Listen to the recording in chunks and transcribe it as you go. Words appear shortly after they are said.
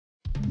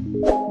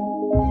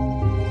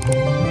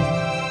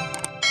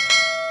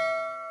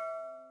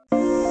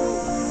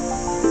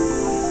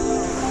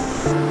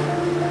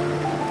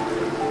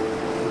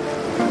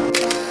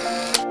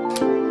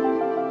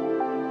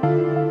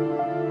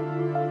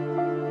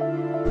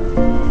Hi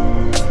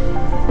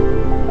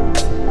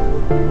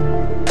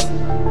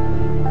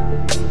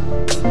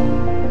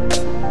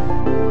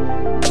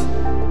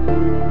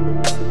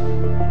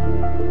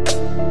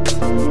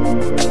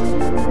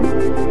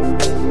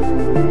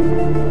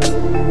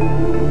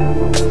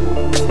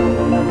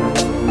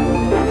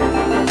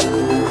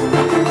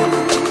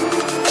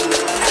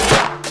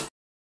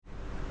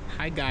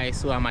guys,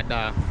 so I'm at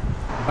the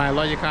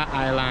Biological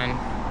Island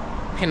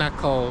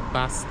Pinnacle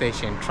bus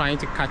station trying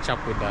to catch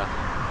up with the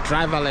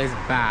driverless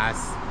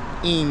bus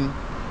in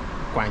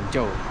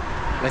Guangzhou.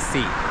 Let's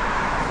see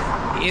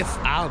if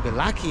I'll be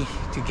lucky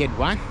to get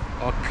one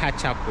or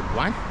catch up with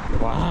one.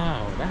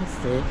 Wow,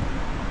 that's it.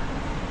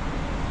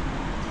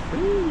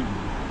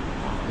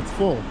 It's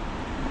full.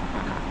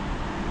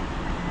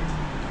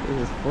 It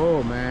is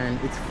full, man.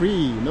 It's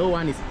free. No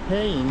one is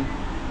paying.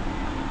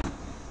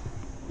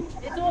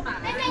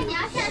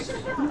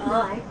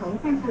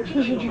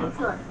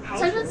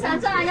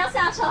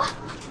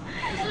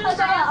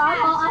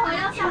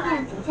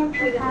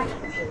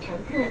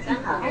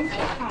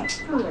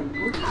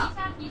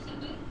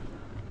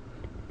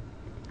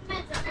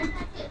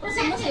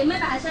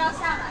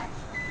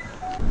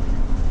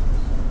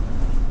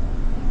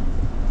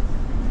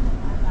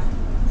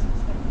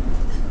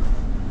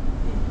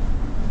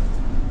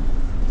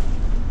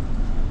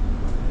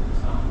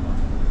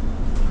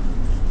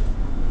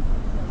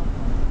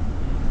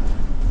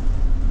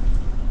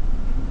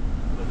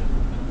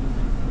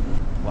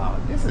 Wow,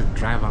 this is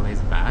driverless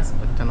bus,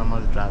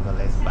 autonomous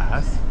driverless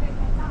bus.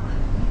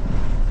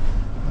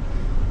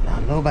 Now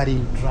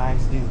nobody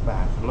drives this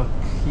bus. Look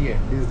here,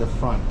 this is the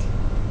front.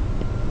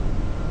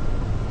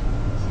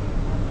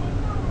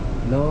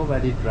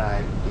 Nobody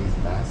drives this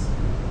bus.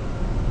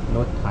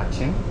 No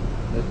touching,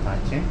 no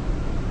touching.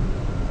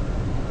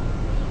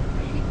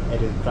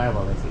 It is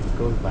driverless, it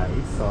goes by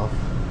itself.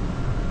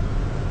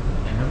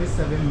 And every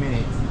 7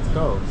 minutes it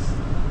goes.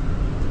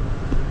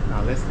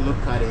 Now let's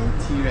look at the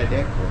interior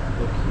deco.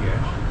 Look here.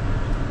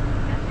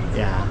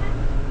 Yeah,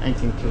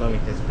 19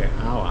 kilometers per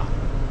hour.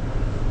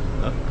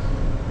 Look.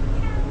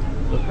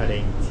 Look at the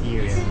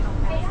interior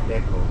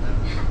deco.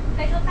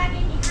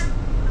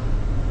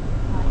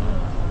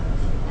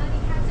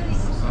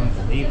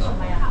 Unbelievable.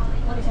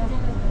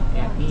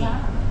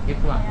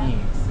 People are in,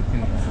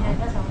 sitting down.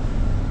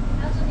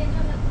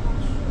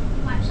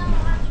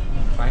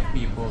 5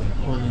 people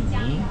including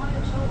me.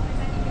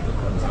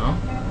 Look around.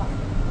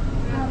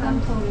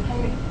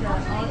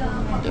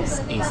 This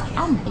is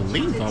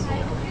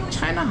unbelievable.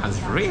 China has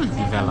really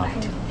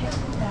developed. You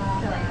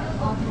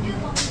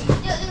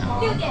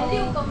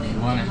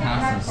want to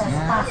have some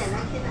snacks? I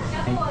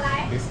think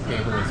this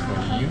table is for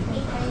you.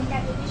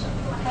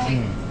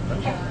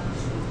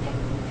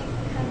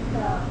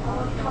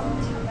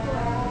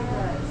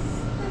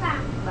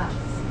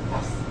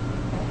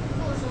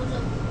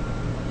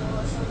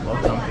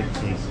 Welcome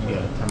to the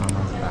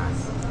autonomous bus.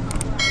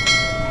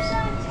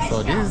 So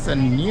this is a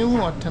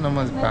new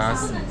autonomous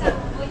bus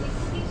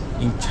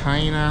in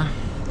China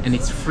and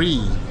it's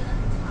free.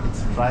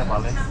 It's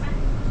driverless.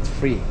 It's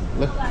free.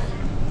 Look,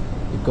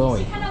 you're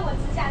going.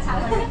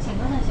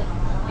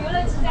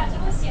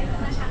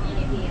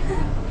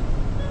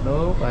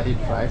 Nobody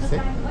drives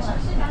it.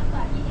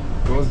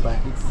 Goes by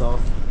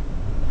itself.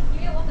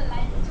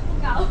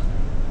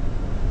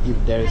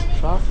 If there is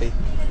traffic,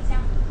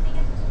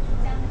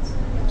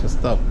 to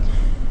stop.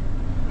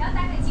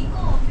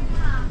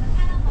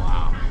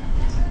 Wow.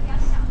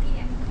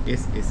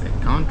 This is a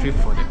country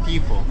for the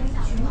people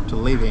to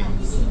live in.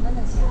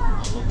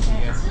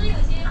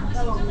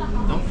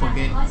 Don't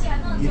forget,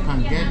 you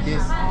can get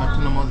this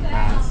autonomous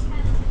bus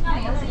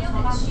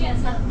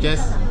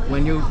just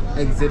when you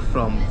exit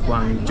from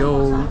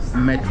Guangzhou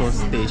metro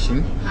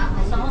station,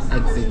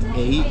 exit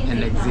A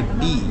and exit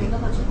B.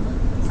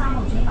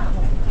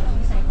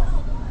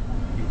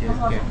 You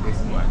just get this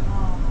one.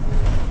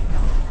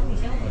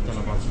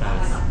 Autonomous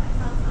bus.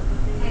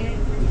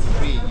 It's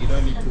free, you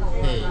don't need to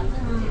pay.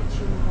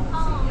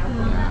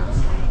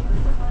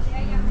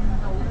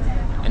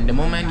 And the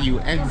moment you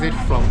exit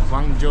from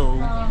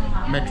Guangzhou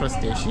metro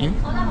station,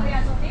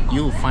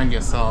 you will find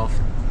yourself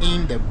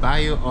in the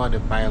bio or the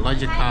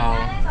biological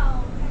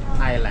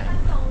island.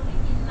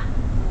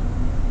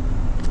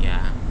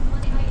 Yeah.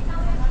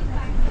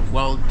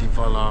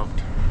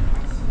 Well-developed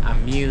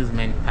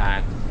amusement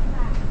park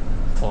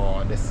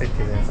for the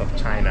citizens of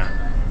China.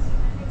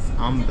 It's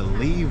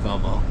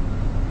unbelievable.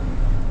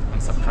 I'm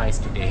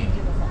surprised today.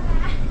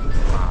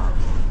 Wow.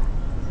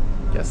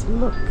 Just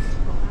look.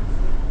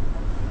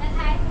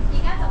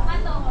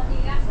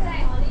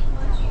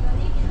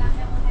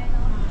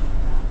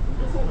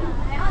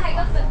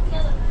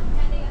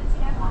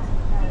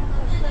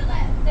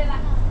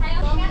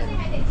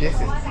 This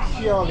is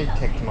purely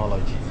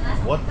technology.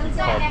 What we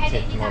call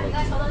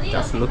technology.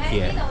 Just look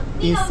here.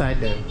 Inside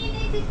the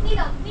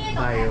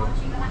bio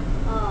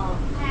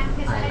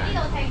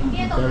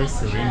island. Very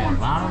serene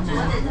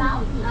environment.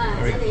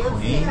 Very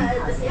clean.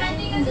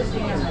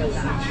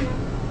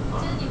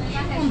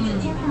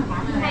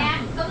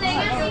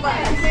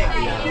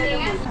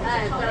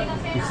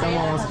 If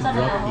someone wants to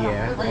drop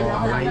here or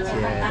alight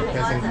here, the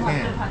person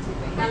can.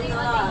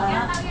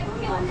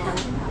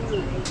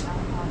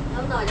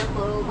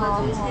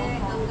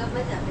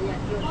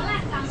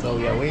 So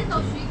we are waiting.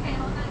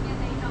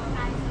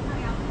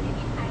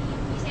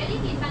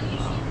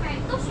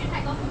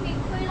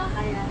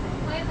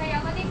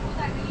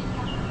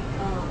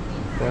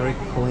 Very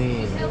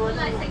clean.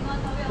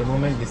 The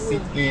moment you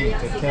sit in,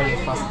 to tell you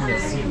fasten your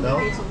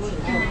seatbelt.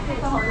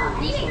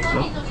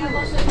 Look,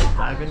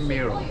 driving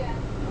mirror.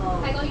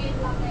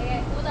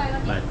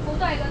 But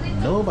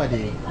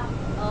nobody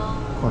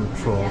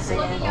controls it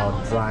or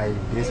drives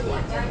this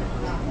one.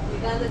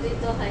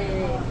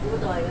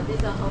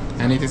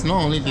 And it is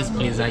not only this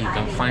place that you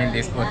can find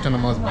this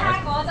autonomous bus.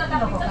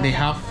 They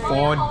have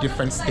 4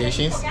 different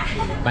stations,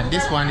 but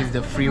this one is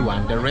the free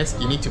one. The rest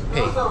you need to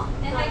pay.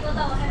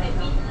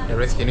 The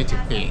rest you need to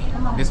pay.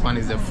 This one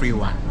is the free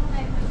one.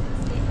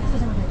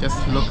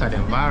 Just look at the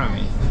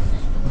environment.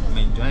 I'm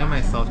enjoying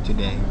myself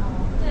today.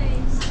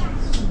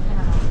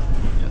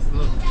 Just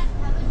look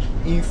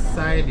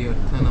inside the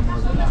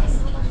autonomous bus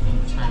in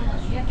China.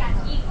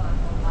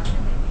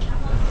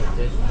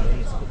 This is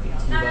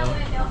KOFITUBER.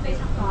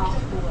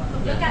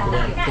 Yeah,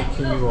 today I'm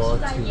taking you all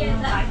to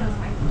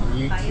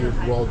YouTube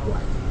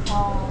worldwide.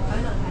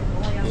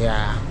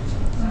 Yeah.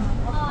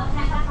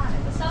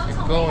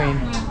 It's going,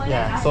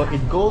 yeah, so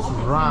it goes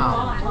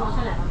round.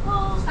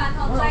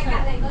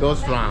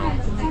 Goes round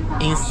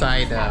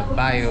inside the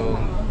biological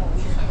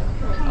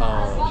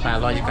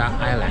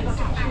island.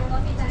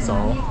 So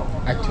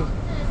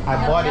I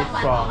bought it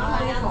from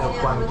the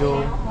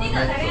Guangzhou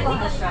metro,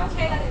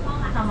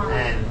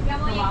 and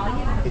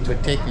it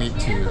will take me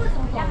to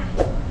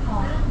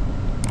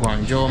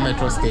Guangzhou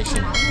metro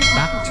station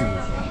back to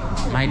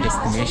my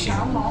destination.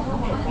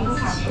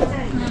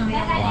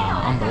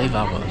 Wow,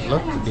 unbelievable.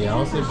 Look, they are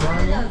also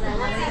driving.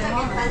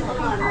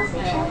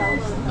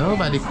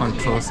 Nobody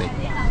controls it.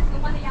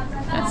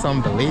 That's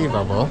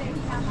unbelievable.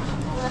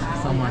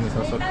 Someone is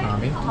also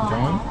coming to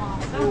join.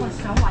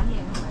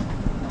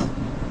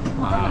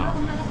 Wow.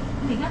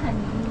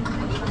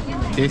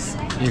 This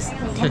is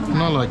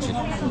technology.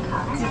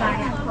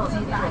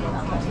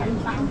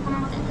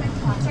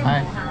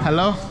 Hi.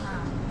 Hello?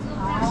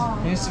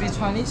 You speak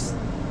Chinese?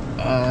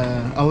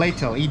 A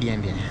little, 一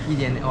点点。一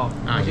点点哦，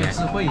那就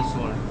是会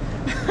说了。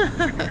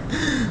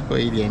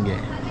会一点点。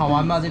好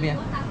玩吗？这边？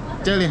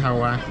这里好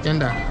玩，真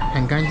的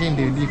很干净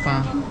的地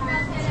方。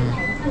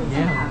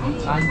也很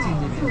安静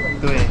这边。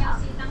对。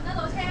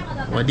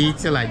我第一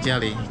次来这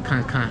里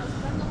看看。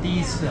第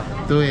一次啊？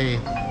对。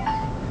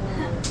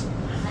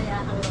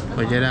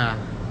我觉得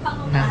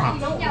很好。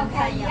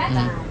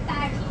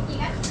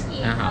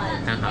很好，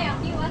很好。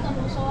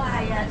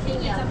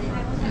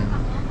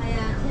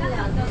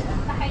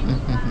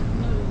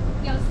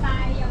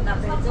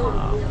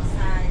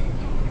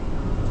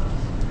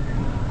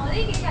我呢幾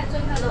日最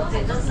近都食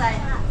咗曬黑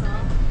咗，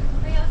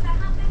佢有曬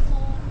黑咩？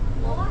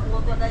我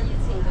覺得以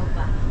前咁吧。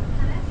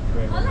係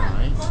咩？可能我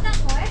一直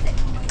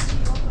唔係住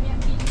我每日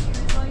見住，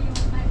所以我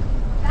咪唔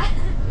得。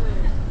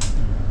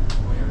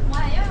我係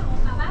因為我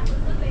爸爸本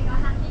身比較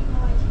黑啲，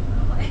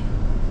我係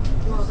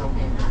住咗佢。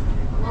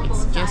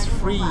It's just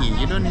free.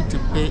 You don't need to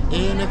pay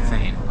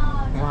anything.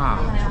 Wow.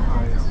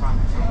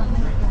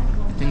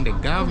 I think the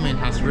government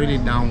has really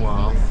done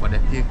well for the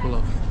people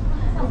of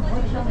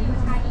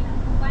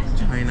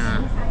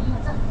China,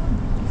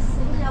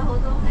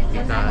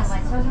 because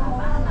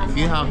if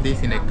you have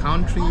this in a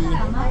country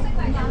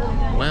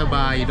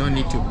whereby you don't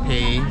need to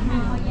pay,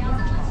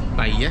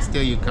 but yes,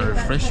 still you can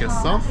refresh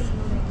yourself,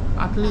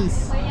 at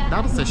least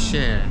that is a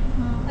share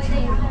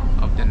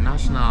of the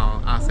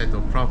national asset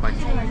or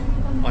property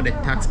or the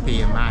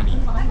taxpayer money.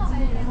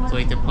 So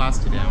it applies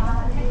to them.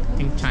 I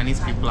think Chinese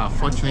people are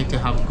fortunate to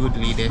have good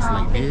leaders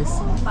like this,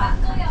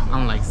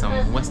 unlike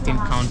some Western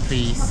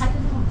countries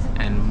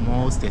and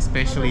most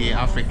especially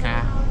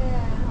Africa,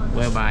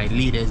 whereby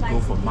leaders go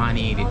for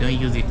money, they don't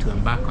use it to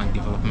embark on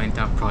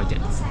developmental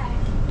projects.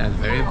 That's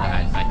very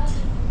bad, but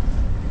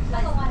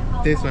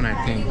this one I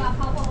think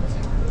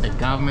the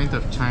government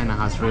of China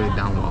has really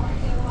done well.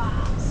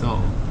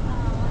 So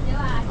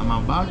I'm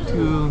about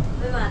to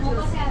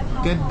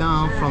get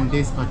down from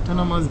this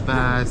autonomous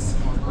bus,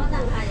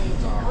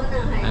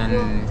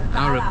 and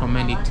I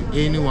recommend it to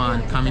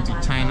anyone coming to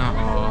China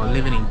or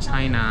living in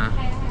China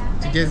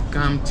to just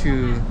come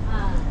to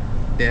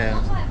the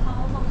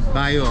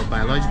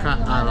biological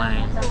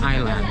island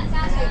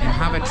and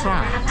have a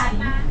try.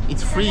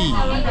 It's free.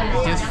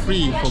 It's just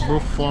free for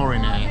both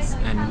foreigners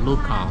and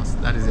locals,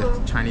 that is the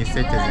Chinese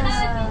citizens.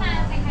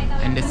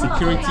 And the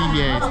security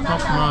here is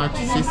top notch,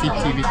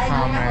 CCTV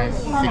cameras,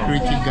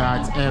 security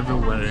guards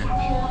everywhere.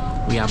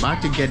 We are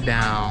about to get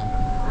down.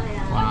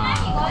 Wow.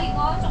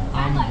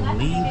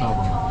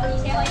 Unbelievable.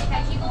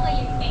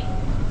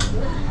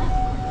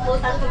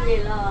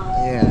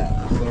 Yeah,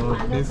 so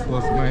this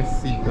was my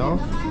seatbelt.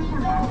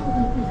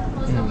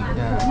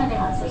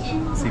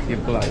 Yeah. See,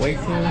 people are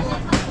waiting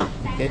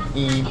to get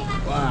in.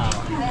 Wow,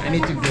 I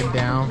need to get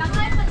down.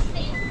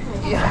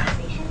 Yeah.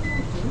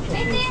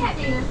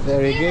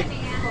 Very good.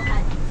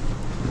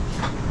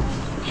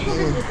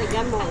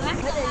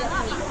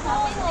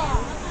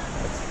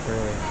 That's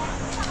great.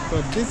 So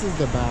this is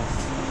the bath.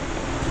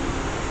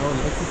 Oh,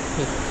 let's just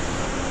take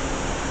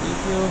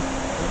video.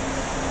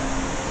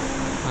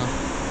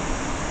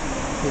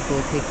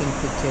 People taking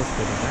pictures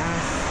with the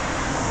bath.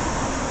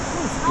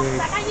 That's good.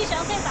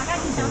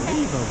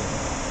 Unbelievable.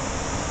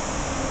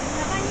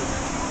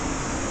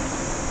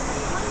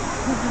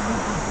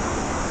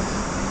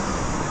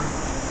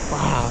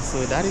 Wow,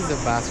 so that is the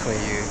bath for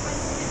you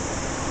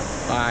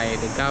by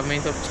the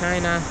government of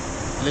China.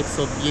 Looks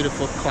so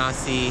beautiful,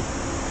 classy,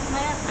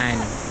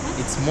 and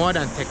it's more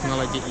than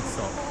technology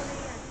itself.